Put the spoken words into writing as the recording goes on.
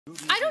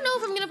I don't know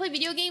if I'm gonna play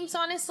video games,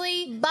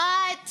 honestly,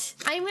 but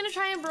I'm gonna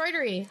try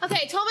embroidery. Okay,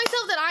 I told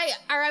myself that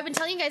I've been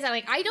telling you guys that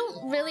like I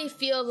don't really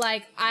feel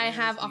like I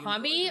have a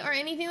hobby or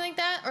anything like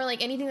that, or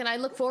like anything that I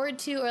look forward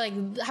to or like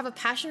have a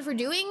passion for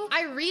doing.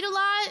 I read a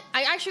lot.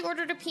 I actually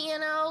ordered a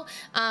piano.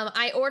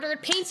 I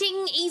ordered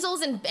painting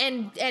easels and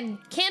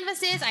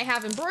canvases. I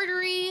have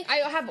embroidery. I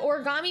have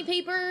origami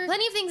paper.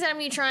 Plenty of things that I'm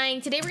gonna be trying.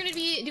 Today we're gonna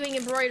be doing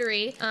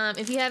embroidery.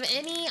 If you have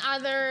any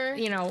other,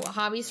 you know,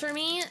 hobbies for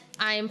me,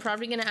 I'm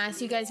probably gonna ask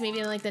you guys maybe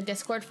in like the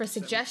Discord for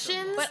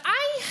suggestions. But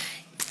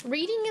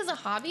reading is a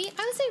hobby.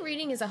 I would say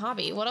reading is a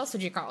hobby. What else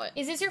would you call it?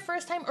 Is this your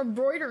first time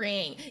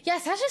embroidering?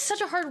 Yes, that's just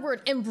such a hard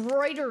word.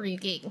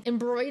 Embroidering.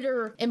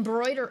 Embroidering.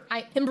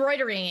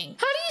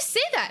 How do you say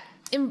that?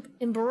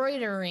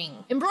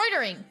 Embroidering.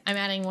 I'm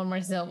adding one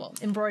more syllable.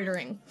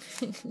 Embroidering.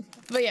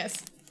 But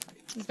yes,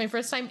 it's my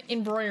first time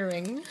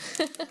embroidering.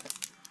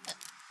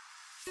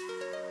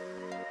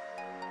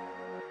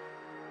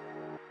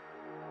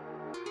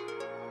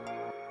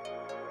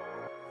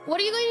 What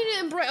are you going to do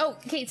embroider? Oh,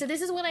 okay, so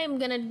this is what I'm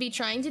gonna be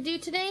trying to do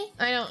today.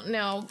 I don't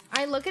know.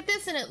 I look at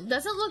this and it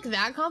doesn't look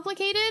that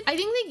complicated. I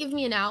think they give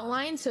me an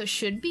outline, so it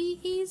should be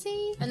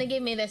easy. And they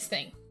gave me this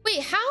thing.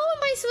 Wait, how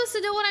am I supposed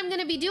to know what I'm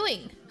gonna be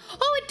doing?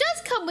 Oh, it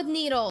does come with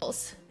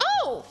needles.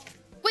 Oh,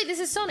 wait, this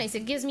is so nice.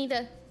 It gives me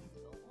the,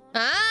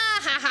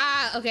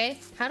 haha. Okay,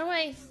 how do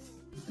I,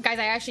 guys,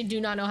 I actually do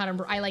not know how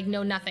to, I like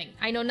know nothing.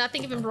 I know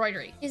nothing of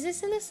embroidery. Is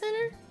this in the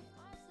center?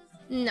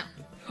 No.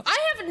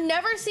 I have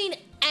never seen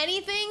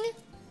anything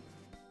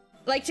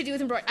like to do with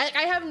embroidery.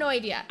 I have no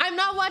idea. I'm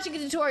not watching a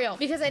tutorial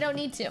because I don't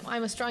need to.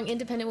 I'm a strong,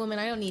 independent woman.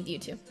 I don't need you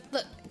to.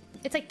 Look,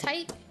 it's like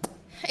tight.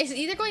 It's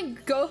either going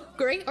go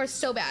great or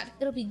so bad.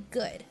 It'll be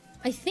good.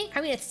 I think,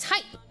 I mean, it's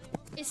tight.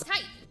 It's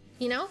tight,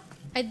 you know?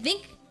 I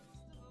think.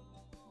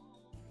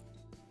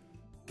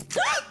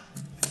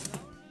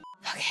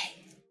 Okay,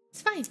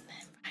 it's fine.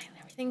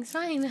 Everything's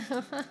fine.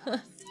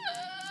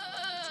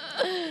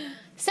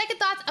 Second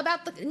thoughts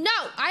about the, no,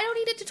 I don't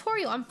need a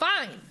tutorial. I'm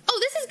fine. Oh,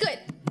 this is good.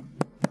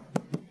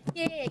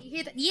 Yeah, you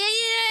hear that?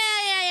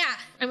 Yeah.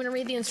 I'm gonna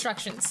read the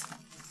instructions.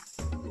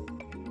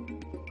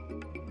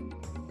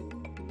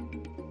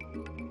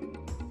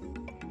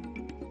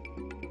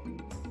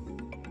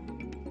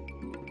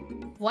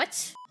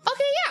 What?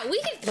 Okay, yeah,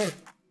 we can.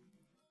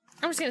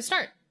 I'm just gonna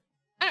start.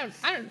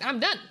 I'm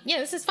done. Yeah,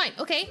 this is fine.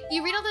 Okay,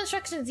 you read all the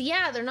instructions.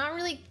 Yeah, they're not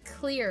really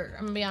clear,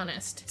 I'm gonna be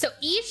honest. So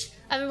each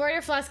of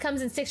embroidery floss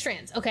comes in 6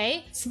 strands,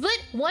 okay?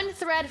 Split 1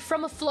 thread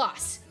from a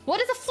floss.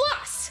 What is a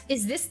floss?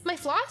 Is this my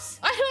floss?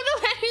 I don't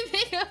know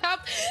anything about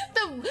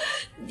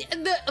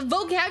the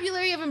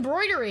vocabulary of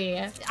embroidery.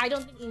 I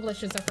don't think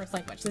English is our first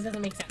language. This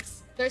doesn't make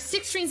sense. There are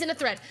 6 strings in a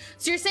thread.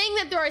 So you're saying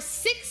that there are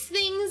 6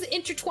 things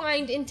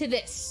intertwined into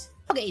this.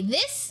 Okay,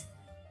 this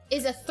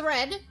is a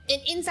thread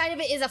and inside of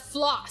it is a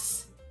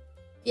floss.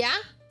 Yeah?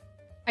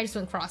 I just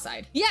went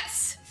cross-eyed.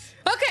 Yes!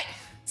 Okay.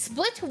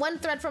 Split 1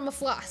 thread from a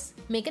floss.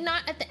 Make a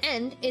knot at the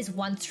end is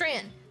 1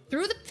 strand.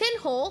 Through the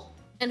pinhole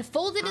and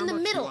fold it in the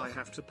middle. How much do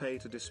I have to pay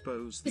to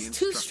dispose the it's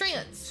 2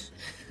 strands.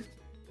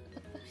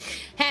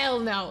 Hell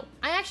no.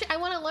 I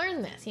want to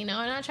learn this, you know?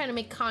 I'm not trying to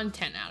make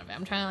content out of it.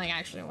 I'm trying to like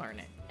actually learn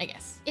it, I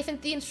guess. If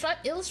the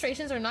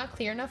illustrations are not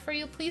clear enough for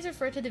you, please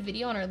refer to the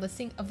video on our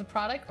listing of the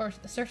product or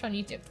search on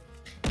YouTube.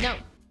 No.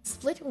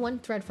 Split 1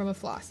 thread from a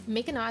floss.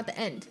 Make a knot at the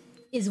end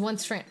is 1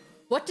 strand.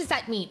 What does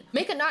that mean?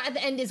 Make a knot at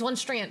the end is 1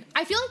 strand.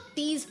 I feel like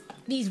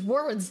these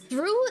words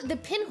through the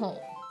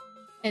pinhole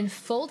and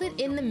fold it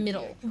in the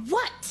middle.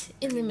 What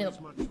in the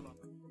middle?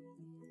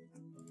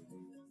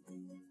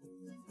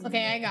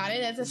 Okay, I got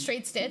it. That's a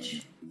straight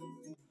stitch.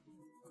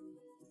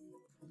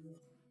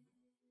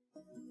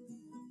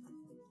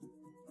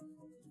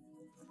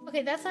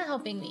 Okay, that's not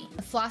helping me.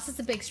 The floss is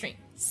the big string.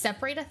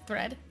 Separate a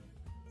thread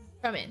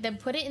from it, then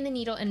put it in the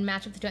needle and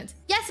match up the 2 ends.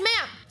 Yes,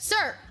 ma'am,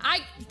 sir.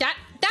 That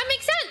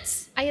makes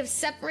sense. I have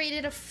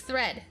separated a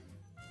thread.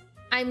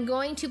 I'm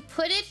going to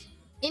put it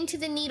into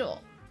the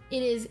needle.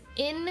 It is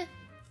in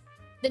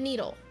the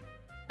needle.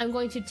 I'm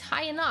going to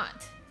tie a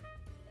knot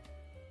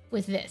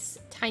with this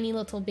tiny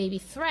little baby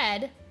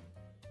thread.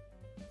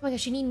 Oh my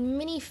gosh, you need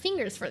mini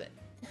fingers for that.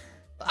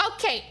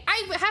 Okay,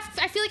 I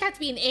feel like I have to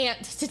be an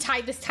ant to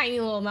tie this tiny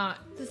little knot.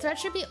 The thread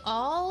should be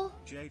all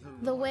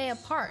the way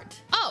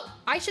apart. Oh,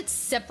 I should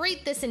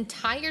separate this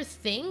entire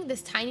thing,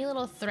 this tiny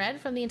little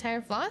thread from the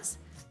entire floss?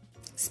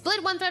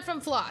 Split 1 thread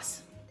from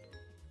floss.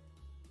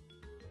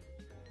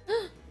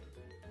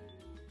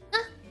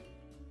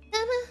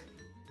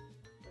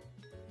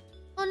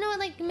 Oh no, it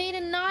like made a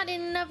knot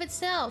in and of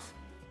itself.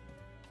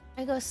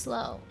 I go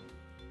slow.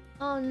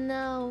 Oh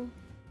no.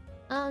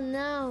 Oh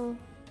no.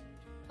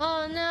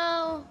 Oh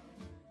no.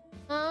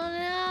 Oh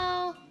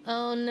no.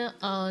 Oh no.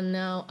 Oh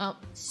no. Oh,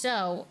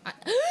 so what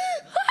did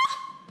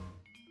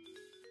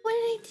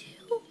I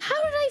do? How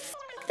did I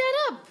fuck that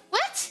up?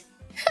 What?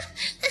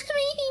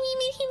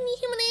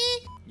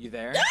 You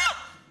there?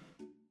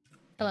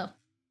 Hello.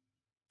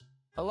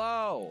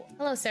 Hello.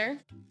 Hello, sir.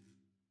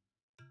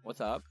 What's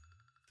up?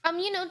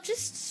 You know,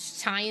 just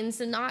tying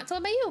some knots. What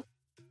about you?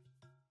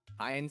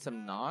 Tying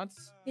some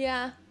knots?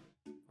 Yeah.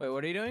 Wait,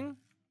 what are you doing?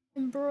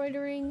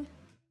 Embroidering.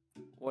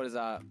 What is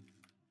that?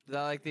 Is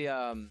that like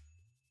the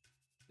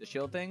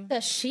shield thing?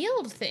 The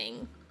shield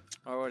thing?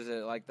 Or what is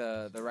it, like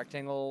the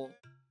rectangle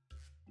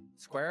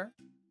square?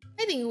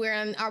 I think we're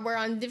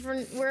on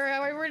different,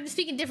 we're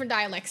speaking different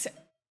dialects.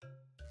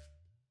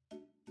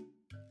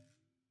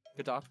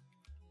 Good talk.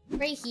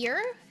 Right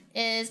here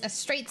is a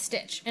straight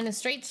stitch, and a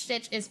straight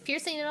stitch is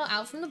pierce the needle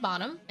out from the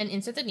bottom and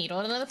insert the needle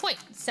at another point.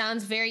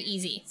 Sounds very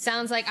easy.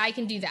 Sounds like I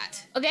can do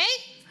that. Okay?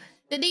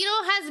 The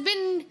needle has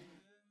been...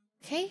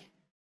 Okay?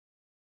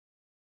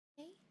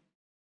 Okay?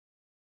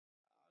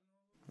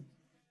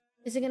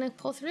 Is it gonna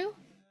pull through?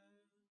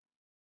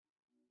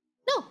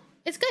 No,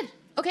 it's good.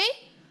 Okay?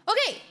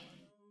 Okay!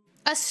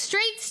 A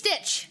straight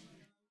stitch.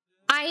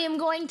 I am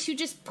going to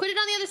just put it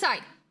on the other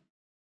side.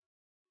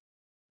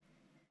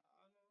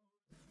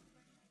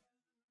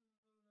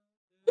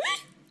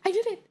 I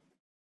did it.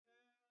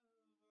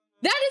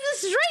 That is a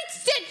straight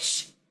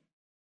stitch.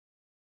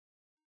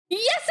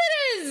 Yes,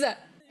 it is.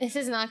 This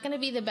is not going to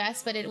be the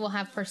best, but it will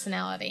have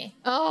personality.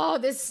 Oh,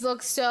 this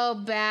looks so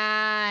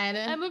bad.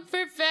 I'm a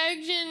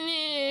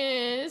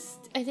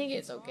perfectionist. I think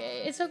it's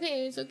okay. It's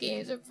okay. It's okay.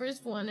 It's our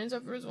first one. It's our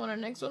first one. Our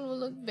next one will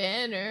look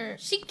better.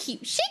 She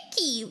cute. She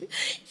cute.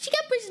 She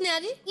got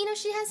personality. You know,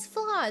 she has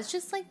flaws,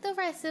 just like the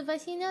rest of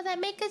us, you know, that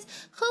make us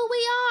who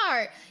we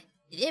are.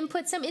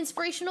 Input some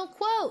inspirational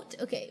quote.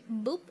 Okay,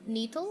 boop,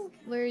 needle.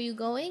 Where are you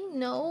going?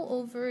 No,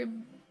 over.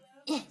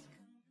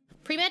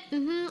 Pre-med?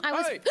 I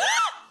was. Hey!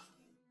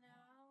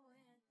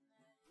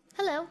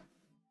 Hello.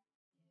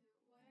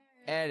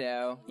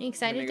 Hello. You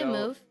excited to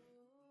move?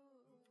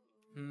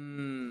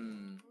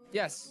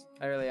 Yes,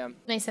 I really am.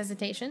 Nice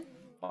hesitation.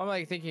 I'm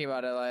like thinking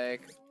about it.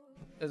 Like,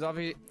 there's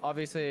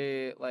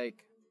obviously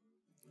like,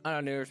 I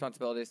don't know, new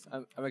responsibilities.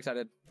 I'm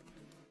excited.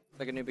 It's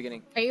like a new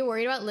beginning. Are you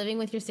worried about living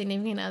with your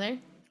significant other?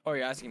 Oh,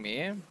 you're asking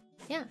me?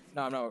 Yeah.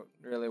 No, I'm not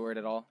really worried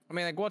at all. I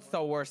mean, like, what's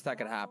the worst that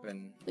could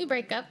happen? We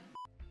break up.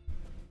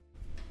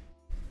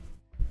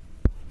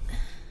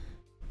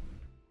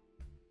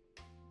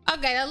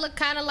 Okay, that looked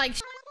kind of like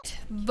shit,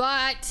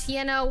 but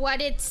you know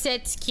what? It's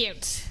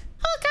cute.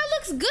 Oh, it kind of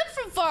looks good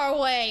from far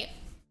away.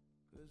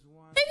 If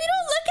you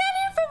don't look at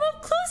it from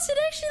up close, it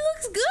actually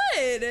looks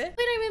good.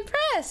 Wait, I'm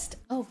impressed.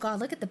 Oh God,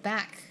 look at the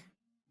back.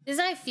 This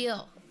is how I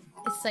feel.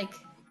 It's like,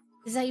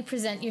 this is how you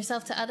present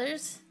yourself to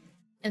others.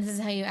 And this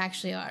is how you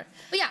actually are.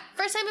 But yeah,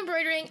 first time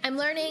embroidering, I'm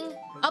learning.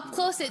 Up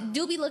close, it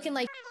do be looking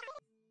like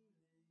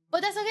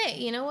but that's okay,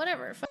 you know,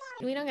 whatever.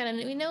 We don't gotta,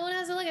 no one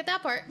has to look at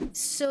that part.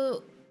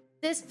 So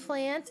this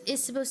plant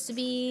is supposed to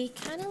be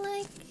kind of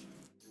like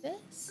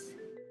this.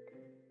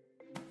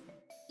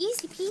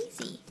 Easy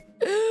peasy.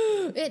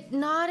 It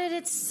knotted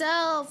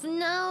itself,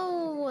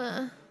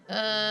 no.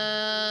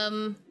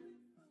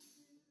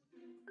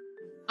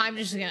 I'm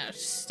just gonna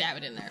stab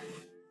it in there.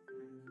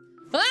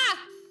 Ah!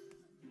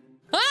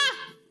 Ah!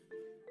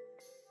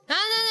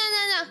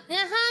 No.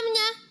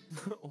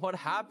 What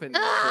happened?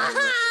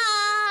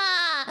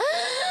 I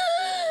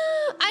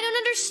don't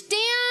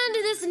understand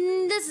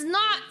this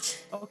knot.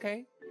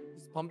 Okay,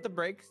 just pump the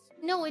brakes.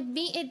 No,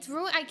 it's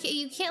ruined.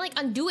 You can't like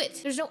undo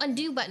it. There's no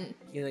undo button.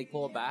 You like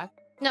pull it back?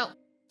 No.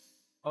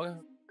 Okay.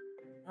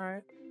 All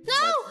right.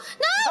 No!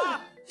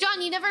 Ah!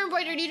 John, you never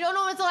embroidered. You don't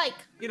know what it's like.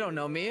 You don't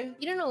know me.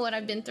 You don't know what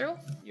I've been through.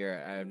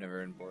 I've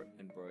never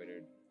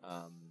embroidered.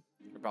 I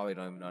probably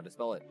don't even know how to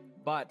spell it.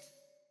 But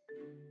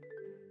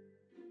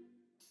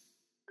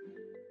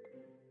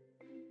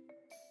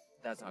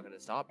that's not gonna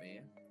stop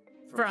me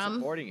from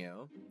supporting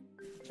you.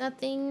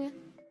 Nothing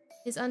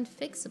is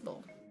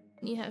unfixable.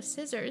 You have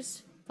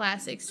scissors,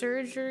 plastic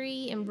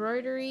surgery,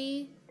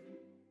 embroidery.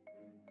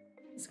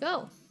 Let's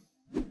go.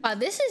 Wow,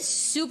 this is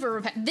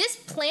super this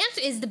plant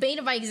is the bane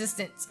of my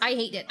existence. I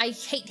hate it. I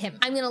hate him.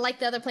 I'm gonna like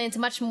the other plants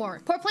much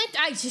more. Poor plant,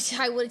 I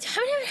would,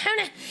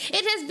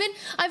 it has been,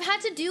 I've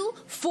had to do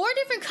 4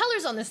 different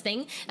colors on this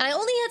thing, and I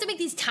only had to make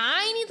these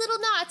tiny little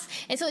knots,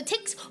 and so it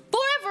takes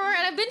forever,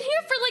 and I've been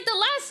here for like the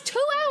last 2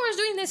 hours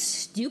doing this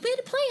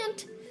stupid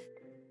plant.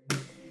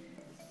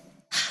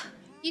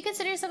 You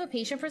consider yourself a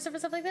patient person for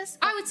stuff like this?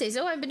 I would say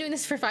so. I've been doing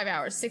this for 5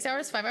 hours, 6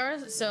 hours, 5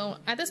 hours. So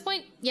at this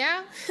point,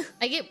 yeah.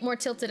 I get more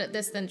tilted at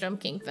this than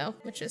Jump King though,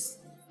 which is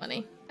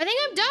funny. I think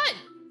I'm done.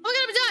 Oh my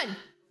God, I'm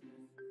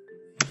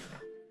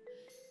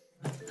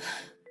done.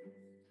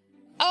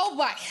 Oh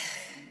boy.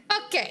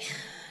 Okay.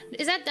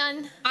 Is that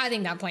done? I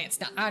think that plant's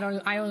done. I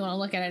don't want to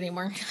look at it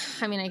anymore.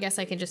 I mean, I guess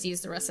I could just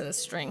use the rest of the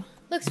string.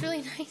 Looks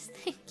really nice.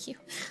 Thank you.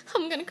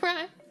 I'm gonna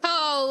cry.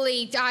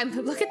 Holy time.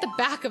 Look at the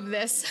back of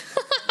this.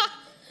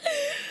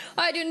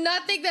 I do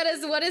not think that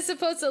is what it's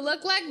supposed to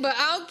look like, but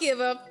I'll give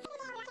up.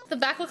 The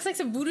back looks like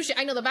some voodoo shit.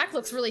 I know the back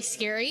looks really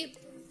scary.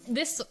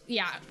 This,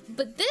 yeah,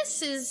 but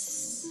this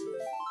is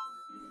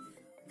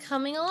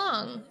coming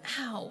along.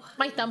 Ow,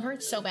 my thumb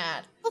hurts so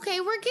bad.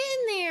 Okay, we're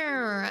getting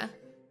there.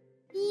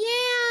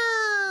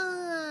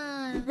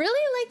 Yeah.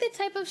 Really like the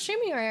type of stream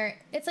you are.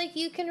 It's like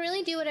you can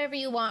really do whatever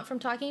you want, from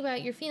talking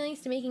about your feelings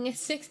to making a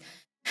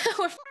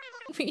 6-hour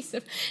piece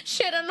of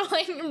shit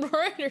annoying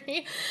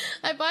embroidery.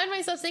 I find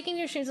myself sticking to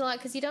your streams a lot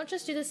because you don't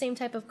just do the same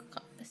type of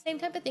same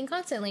type of thing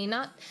constantly.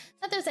 Not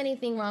that there's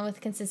anything wrong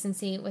with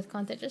consistency with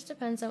content. Just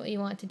depends on what you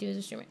want to do as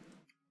a streamer.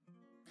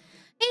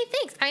 Hey,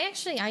 thanks.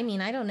 I mean,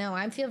 I don't know.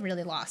 I feel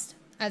really lost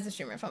as a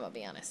streamer, if I'm gonna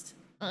be honest.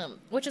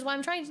 Which is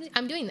why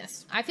I'm doing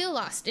this. I feel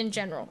lost in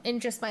general, in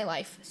just my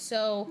life.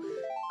 So,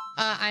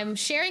 I'm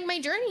sharing my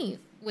journey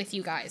with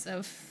you guys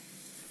of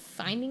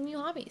finding new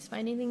hobbies,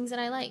 finding things that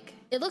I like.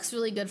 It looks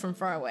really good from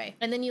far away.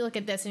 And then you look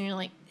at this and you're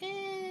like,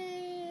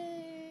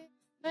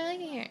 I like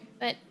it here.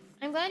 But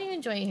I'm glad you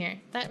enjoy it here.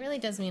 That really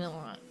does mean a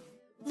lot.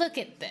 Look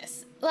at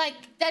this. Like,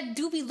 that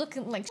do be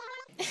looking like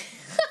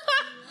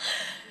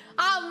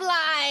I'm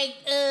like,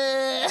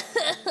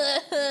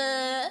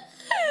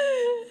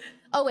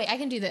 oh wait, I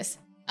can do this.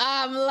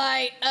 I'm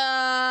like,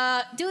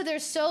 dude, they're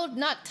so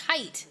not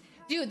tight.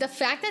 Dude, the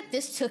fact that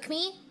this took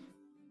me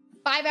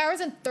 5 hours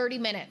and 30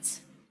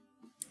 minutes.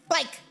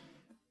 Like,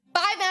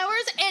 5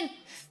 hours and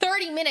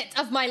 30 minutes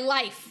of my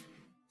life.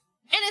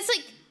 And it's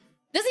like,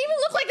 doesn't even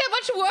look like that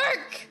much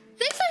work.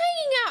 Thanks for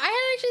hanging out. I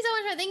had actually so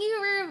much fun. Thank you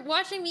for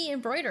watching me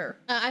embroider.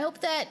 I hope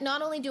that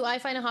not only do I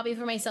find a hobby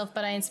for myself,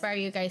 but I inspire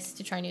you guys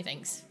to try new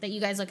things. That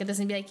you guys look at this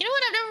and be like, you know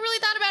what? I've never really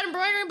thought about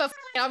embroidering, but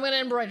I'm gonna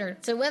embroider.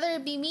 So whether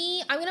it be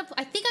me, I think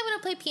I'm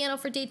gonna play piano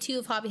for day 2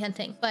 of hobby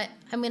hunting. But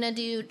I'm gonna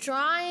do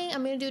drawing.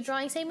 I'm gonna do a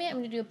drawing segment. I'm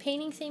gonna do a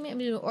painting segment. I'm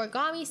gonna do an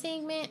origami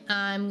segment.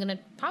 I'm gonna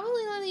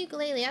probably learn the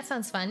ukulele. That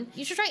sounds fun.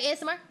 You should try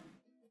ASMR.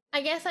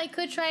 I guess I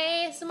could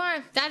try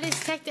ASMR. That is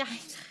technically.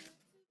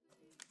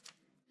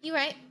 You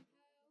right.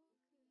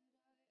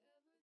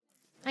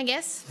 I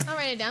guess. I'll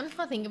write it down.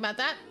 I'll think about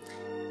that.